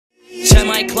in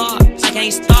my clock, I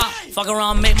can't stop. Fuck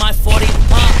around, make my 40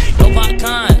 pop. No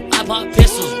popcorn, I pop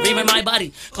pistols. Reaming my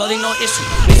body, clothing no issue.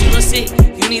 Bitch, you look sick,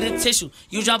 you need a tissue.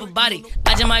 You drop a body,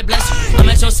 I just might bless you. I'm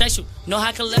metrosexual, no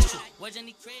high cholesterol. Where's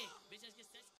Jenny Craig? Bitches get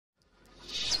sexual.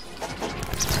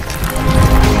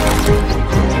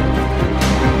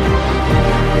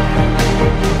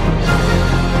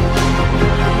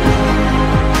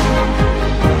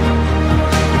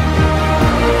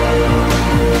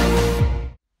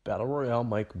 Battle Royale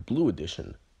Mike Blue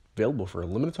Edition, available for a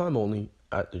limited time only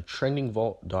at the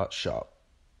trendingvault.shop.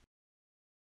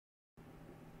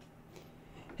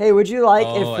 Hey, would you like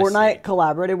if Fortnite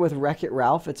collaborated with Wreck-It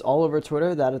Ralph? It's all over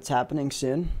Twitter that it's happening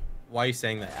soon. Why are you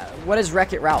saying that? What is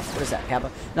Wreck-It Ralph? What is that, Kappa?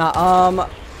 Nah,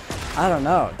 I don't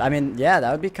know. I mean, yeah,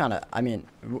 that would be kind of. I mean,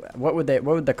 what would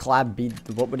the collab be?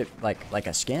 What would it like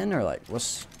a skin or like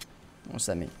what's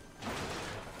that mean?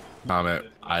 Comment.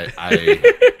 I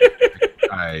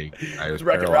was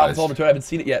Wreck-It Ralph's over too. I haven't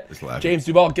seen it yet. James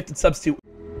Duval, gifted substitute.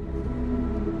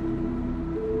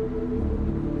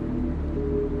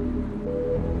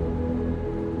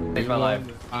 Changed my life.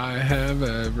 I have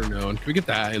ever known. Can we get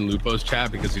that in Lupo's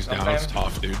chat because he's down? It's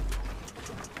tough, dude.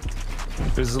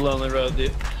 This is a lonely road,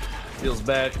 dude. Feels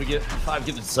bad. Can we get 5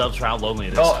 gifted subs for how lonely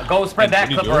it is? Go spread that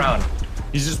clip around.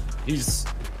 He's.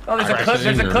 Oh,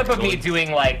 there's a clip of me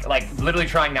doing like literally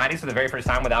trying 90s for the very first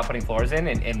time without putting floors in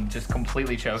and just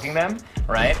completely choking them,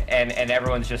 right? And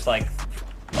everyone's just like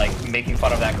making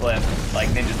fun of that clip, like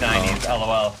Ninja's 90s,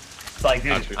 LOL. It's like,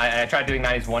 dude, I tried doing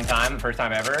 90s one time, the first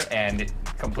time ever, and it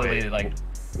completely like.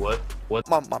 What?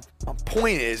 My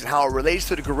point is, and how it relates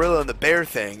to the gorilla and the bear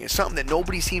thing, is something that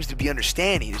nobody seems to be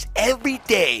understanding. Is every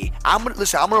day I'm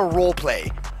gonna role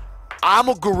play. I'm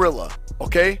a gorilla,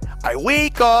 okay? I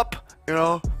wake up. You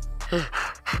know,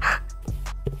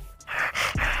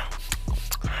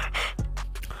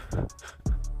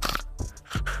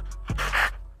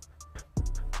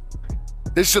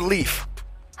 this is a leaf.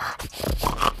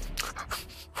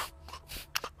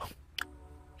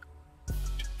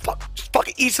 Just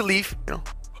fucking eats a leaf, you know.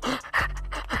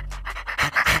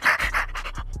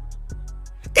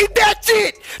 And that's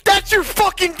it. That's your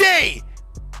fucking day.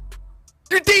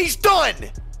 Your day's done.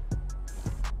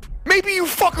 Maybe you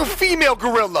fuck a female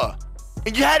gorilla,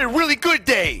 and you had a really good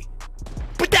day.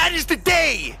 But that is the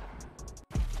day!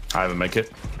 I haven't make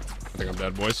it. I think I'm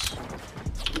dead, boys.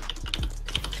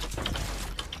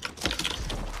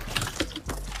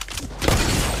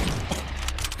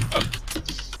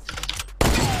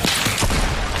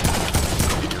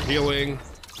 You're healing.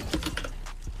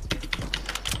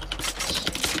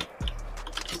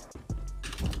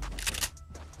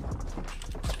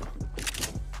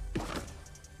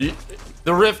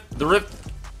 The rift,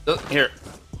 here.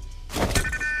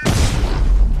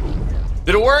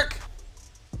 Did it work?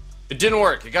 It didn't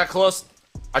work. It got close.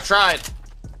 I tried.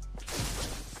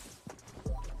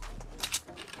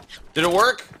 Did it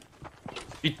work?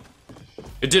 It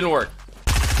didn't work.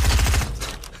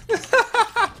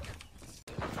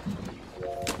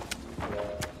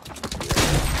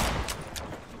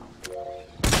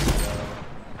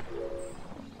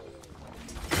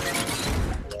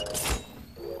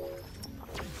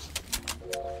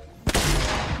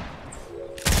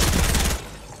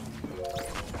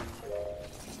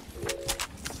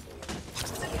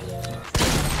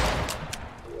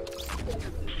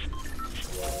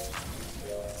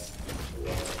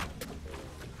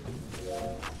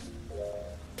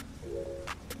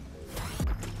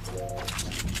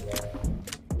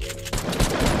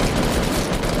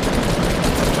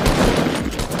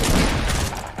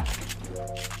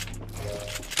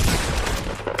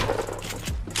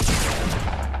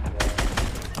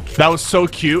 That was so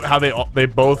cute how they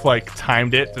both like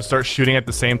timed it to start shooting at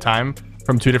the same time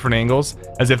from 2 different angles,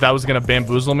 as if that was gonna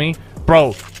bamboozle me.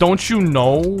 Bro, don't you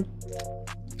know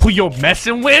who you're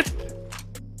messing with?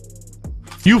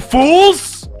 You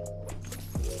fools!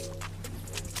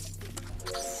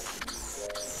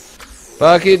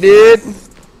 Fuck it, dude.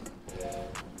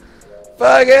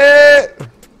 Fuck it!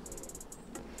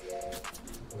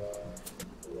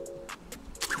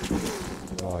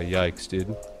 Oh, yikes,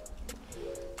 dude.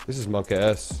 This is Monk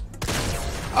S.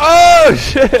 Oh,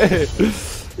 shit!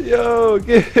 Yo,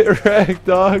 get wrecked,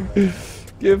 dog.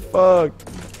 Get fucked.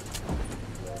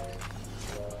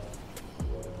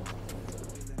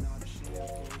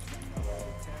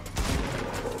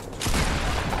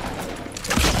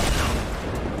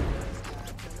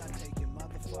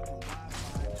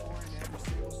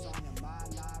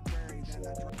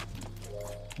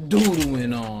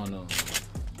 Doodling on them.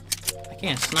 I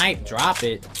can't snipe, drop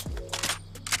it.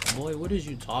 Boy, what is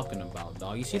you talking about,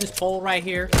 dog? You see this pole right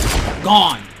here?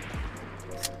 Gone.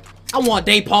 I want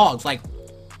day pogs. Like,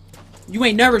 you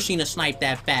ain't never seen a snipe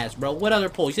that fast, bro. What other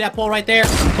pole? You see that pole right there?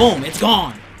 Boom, it's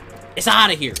gone. It's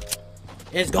out of here.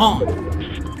 It's gone.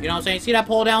 You know what I'm saying? See that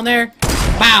pole down there?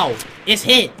 Bow. It's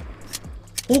hit.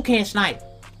 Who can't snipe?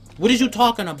 What is you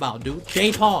talking about, dude?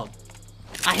 J-Pog.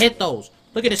 I hit those.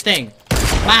 Look at this thing.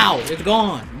 Wow, it's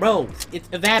gone. Bro, it's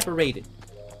evaporated.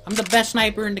 I'm the best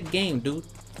sniper in the game, dude.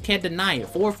 Can't deny it.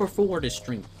 4 for 4 this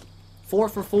stream. 4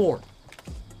 for 4.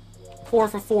 4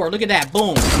 for 4. Look at that.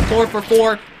 Boom. 4 for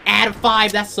 4. Add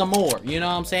 5. That's some more. You know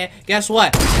what I'm saying? Guess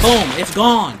what? Boom. It's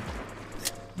gone.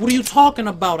 What are you talking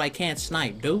about? I can't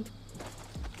snipe, dude.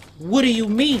 What do you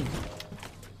mean?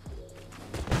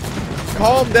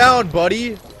 Calm down,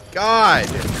 buddy. God.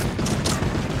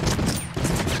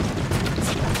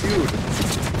 Dude.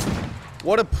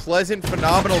 What a pleasant,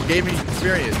 phenomenal gaming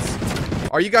experience.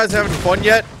 Are you guys having fun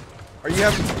yet? Are you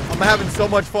having... I'm having so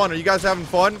much fun. Are you guys having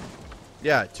fun?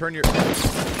 Yeah, turn your...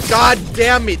 God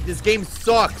damn it. This game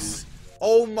sucks.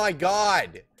 Oh my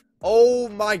god. Oh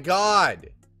my god.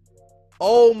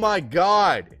 Oh my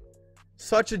god.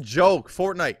 Such a joke,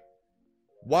 Fortnite.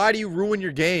 Why do you ruin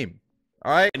your game?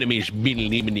 Alright? Enemies being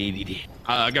eliminated.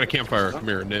 I got a campfire. Come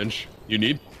here, Ninja. You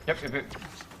need? Yep.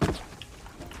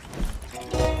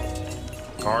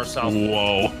 Car south.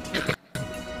 Whoa.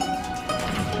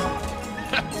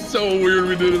 That's so weird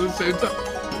we did it at the same time.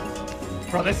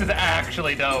 Bro, this is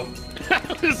actually dope.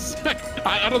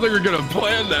 I don't think we're gonna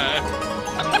plan that.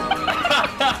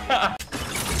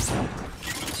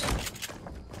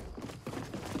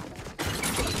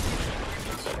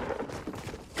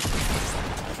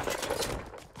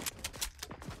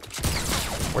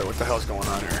 Wait, what the hell's going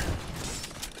on here?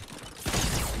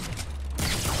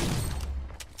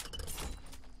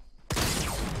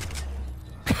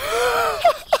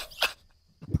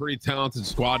 Pretty talented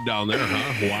squad down there,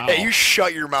 huh? Wow. Hey, you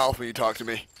shut your mouth when you talk to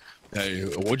me. Hey,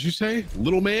 what'd you say?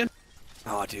 Little man?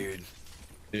 Oh, dude.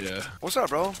 Yeah. What's up,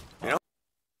 bro? You know?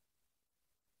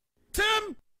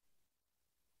 Tim!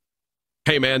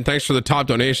 Hey, man, thanks for the top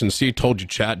donation. See, told you,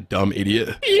 chat, dumb idiot.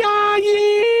 Yeah,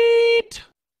 yeet!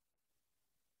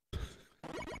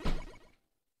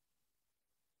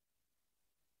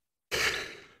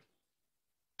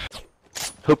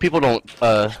 Hope people don't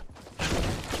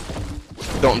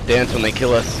dance when they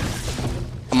kill us.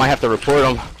 I might have to report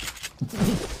them.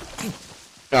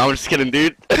 No, I'm just kidding,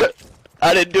 dude.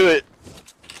 I didn't do it.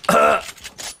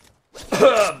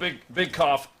 Big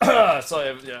cough.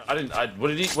 So yeah, I didn't. What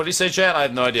did he say, chat? I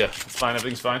have no idea. It's fine.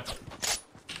 Everything's fine.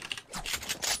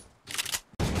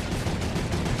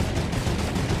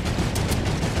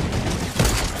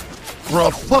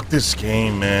 Bro, fuck this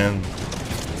game, man.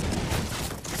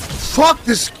 Fuck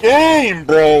this game,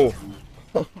 bro.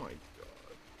 Oh my god,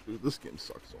 dude, this game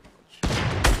sucks so much.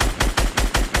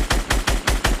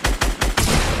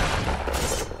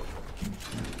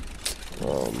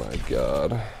 Oh my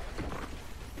god.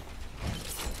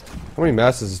 How many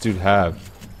masks does this dude have?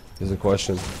 Is the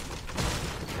question.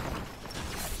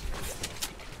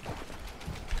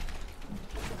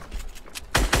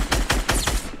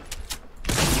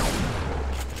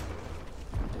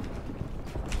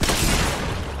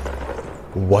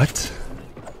 What?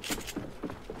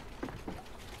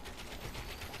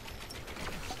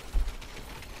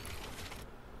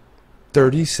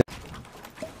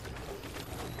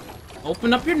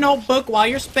 Open up your notebook while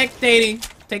you're spectating.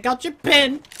 Take out your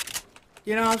pen.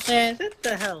 You know what I'm saying? Shut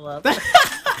the hell up.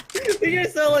 You're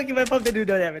so lucky my pump didn't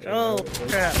do no damage. Oh,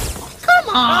 crap. Come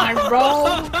on,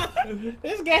 bro.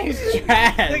 This game's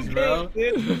trash, bro.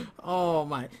 Oh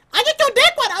my. I just don't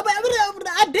dick one.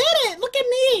 I did it. Look at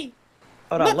me.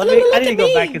 Hold on, I need to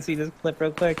go back and see this clip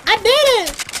real quick. I did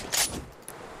it.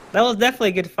 That was definitely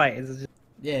a good fight. Just...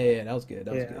 Yeah, that was good.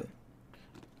 That was good.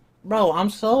 Bro, I'm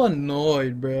so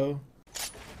annoyed, bro.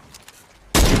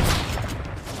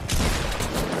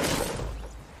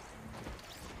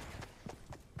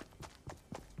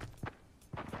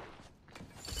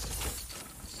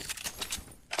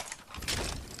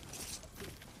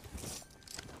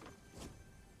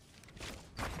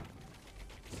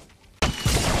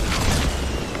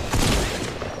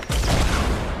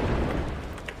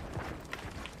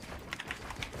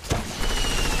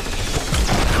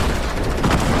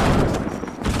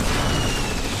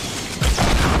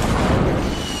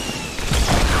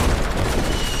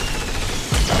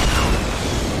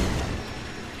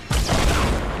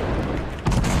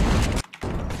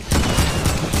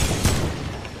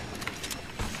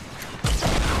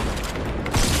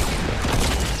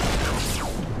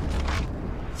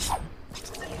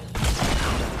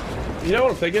 You know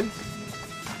what I'm thinking?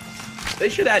 They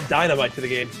should add dynamite to the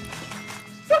game.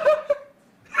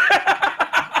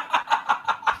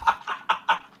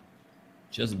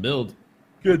 Just build.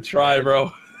 Good try,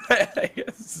 bro.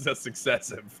 That's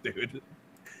excessive, dude.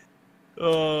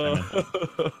 You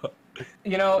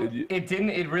know, it didn't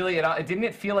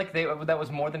it feel like that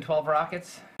was more than 12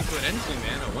 rockets? To an end soon,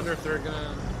 man. I wonder if they're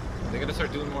gonna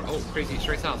start doing more. Oh, crazy!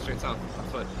 Straight south, on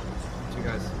foot. Two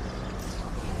guys.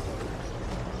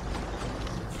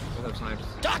 What's up, snipes?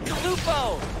 Dr.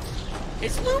 Lupo!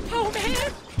 It's Lupo,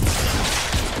 man!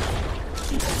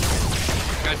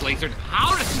 This guy's lasered.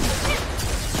 How does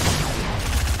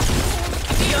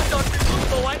Yeah, Dr.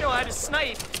 Lupo, I know how to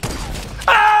snipe.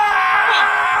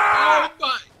 Oh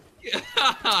my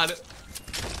god!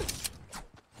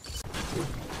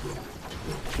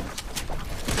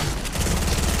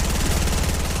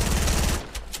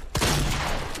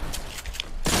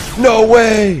 No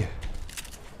way!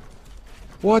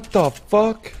 What the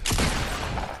fuck?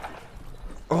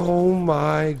 Oh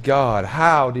my god,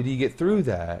 how did he get through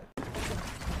that?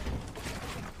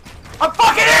 I'm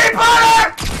fucking Harry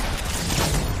Potter!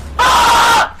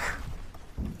 Fuck!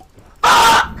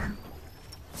 Fuck!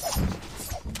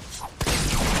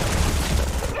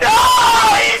 No!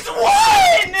 He's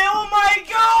won! Oh my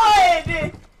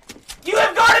god! You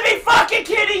have got to be fucking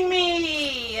kidding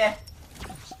me!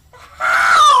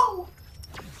 How?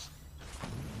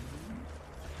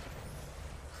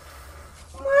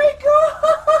 My god!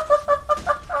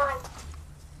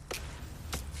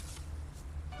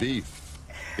 Beef.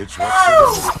 It's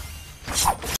what's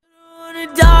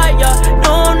Die, yeah.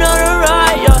 No, I'm not a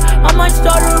riot, yeah. I might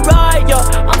start a riot,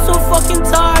 yeah. I'm so fucking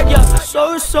tired, yeah. So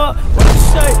what you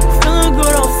say? Feeling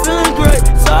good, I'm feeling great.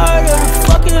 Tired of the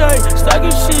fucking hate.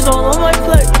 Stacking cheese all on my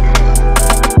plate.